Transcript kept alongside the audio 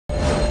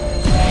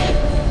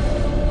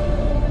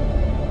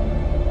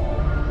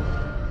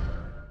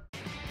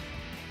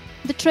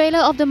trailer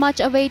of the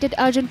much-awaited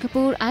Arjun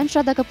Kapoor and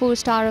Shraddha Kapoor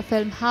star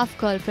film Half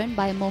Girlfriend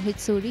by Mohit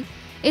Suri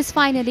is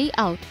finally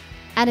out,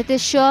 and it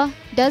is sure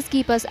does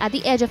keep us at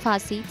the edge of our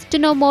seats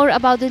to know more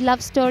about the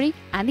love story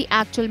and the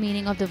actual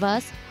meaning of the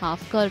verse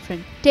Half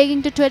Girlfriend.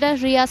 Taking to Twitter,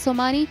 Riya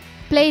Somani,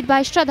 played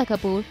by Shraddha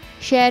Kapoor,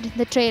 shared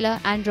the trailer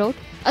and wrote,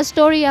 "A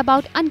story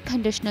about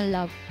unconditional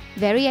love.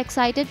 Very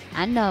excited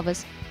and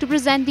nervous to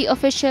present the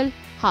official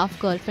Half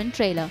Girlfriend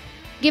trailer."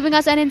 Giving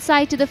us an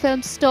insight to the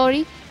film's story,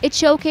 it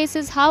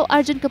showcases how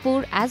Arjun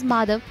Kapoor as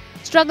Madhav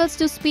struggles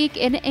to speak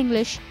in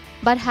English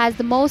but has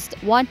the most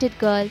wanted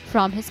girl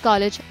from his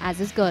college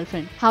as his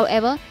girlfriend.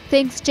 However,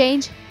 things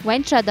change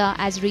when Shraddha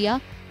as Riya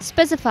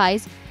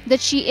specifies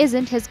that she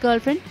isn't his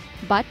girlfriend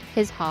but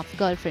his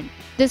half-girlfriend.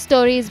 This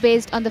story is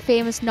based on the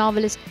famous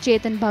novelist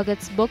Chetan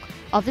Bhagat's book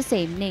of the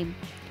same name.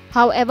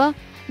 However,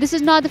 this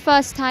is not the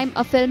first time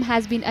a film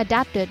has been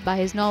adapted by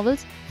his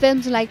novels.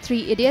 Films like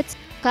Three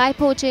Idiots, Kai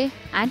Poche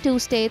and Two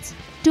States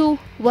too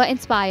were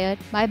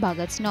inspired by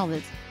Bhagat's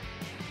novels.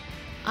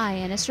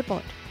 INS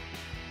Report.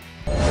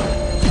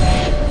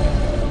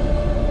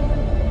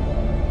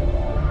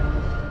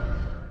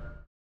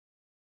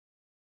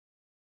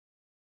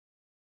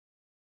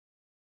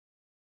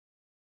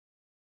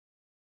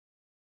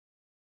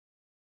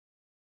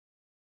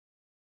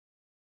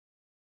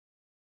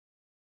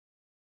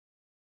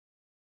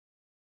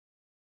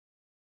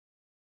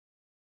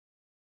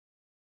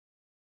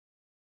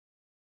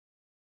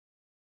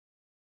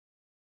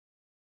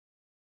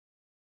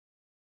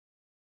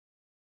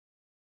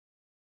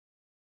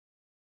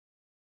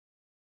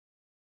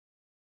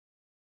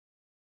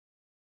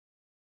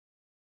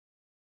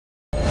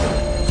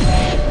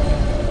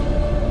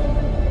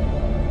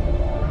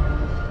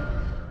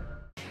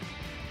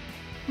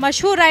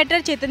 मशहूर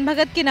writer Chetan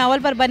Bhagat की novel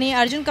पर बनी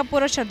अर्जुन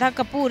कपूर और Shraddha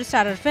Kapoor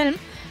starrer film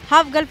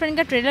half girlfriend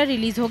का trailer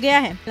release हो गया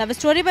है। Love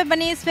story पर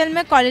बनी इस फिल्म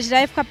में कॉलेज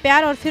लाइफ का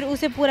प्यार और फिर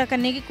उसे पूरा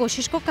करने की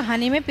कोशिश को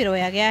कहानी में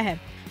पिरोया गया है।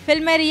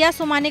 फिल्म में रिया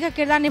सोमानी का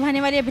किरदार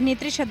निभाने वाली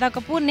अभिनेत्री श्रद्धा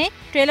कपूर ने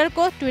ट्रेलर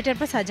को ट्विटर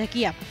पर साझा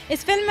किया।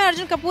 इस फिल्म में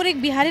अर्जुन कपूर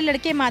एक बिहारी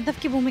लड़के माधव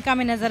की भूमिका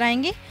में नजर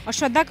आएंगे और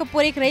श्रद्धा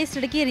कपूर एक रईस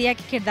लड़की रिया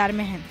के किरदार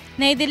में है।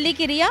 नई दिल्ली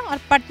की रिया और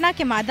पटना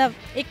के माधव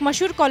एक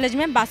मशहूर कॉलेज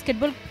में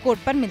बास्केटबॉल कोर्ट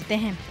पर मिलते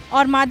हैं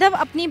और माधव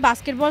अपनी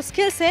बास्केटबॉल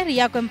स्किल से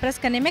रिया को इम्प्रेस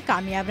करने में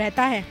कामयाब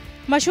रहता है।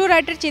 मशहूर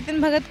राइटर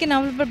चेतन भगत के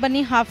नावल पर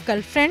बनी हाफ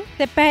गर्लफ्रेंड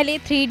से पहले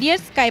थ्री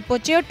इडियट्स, काई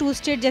पोचे और टू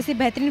स्टेट जैसी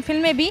बेहतरीन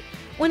फिल्में भी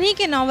उन्हीं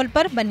के नावल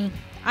पर बनी।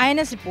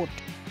 INS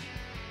report.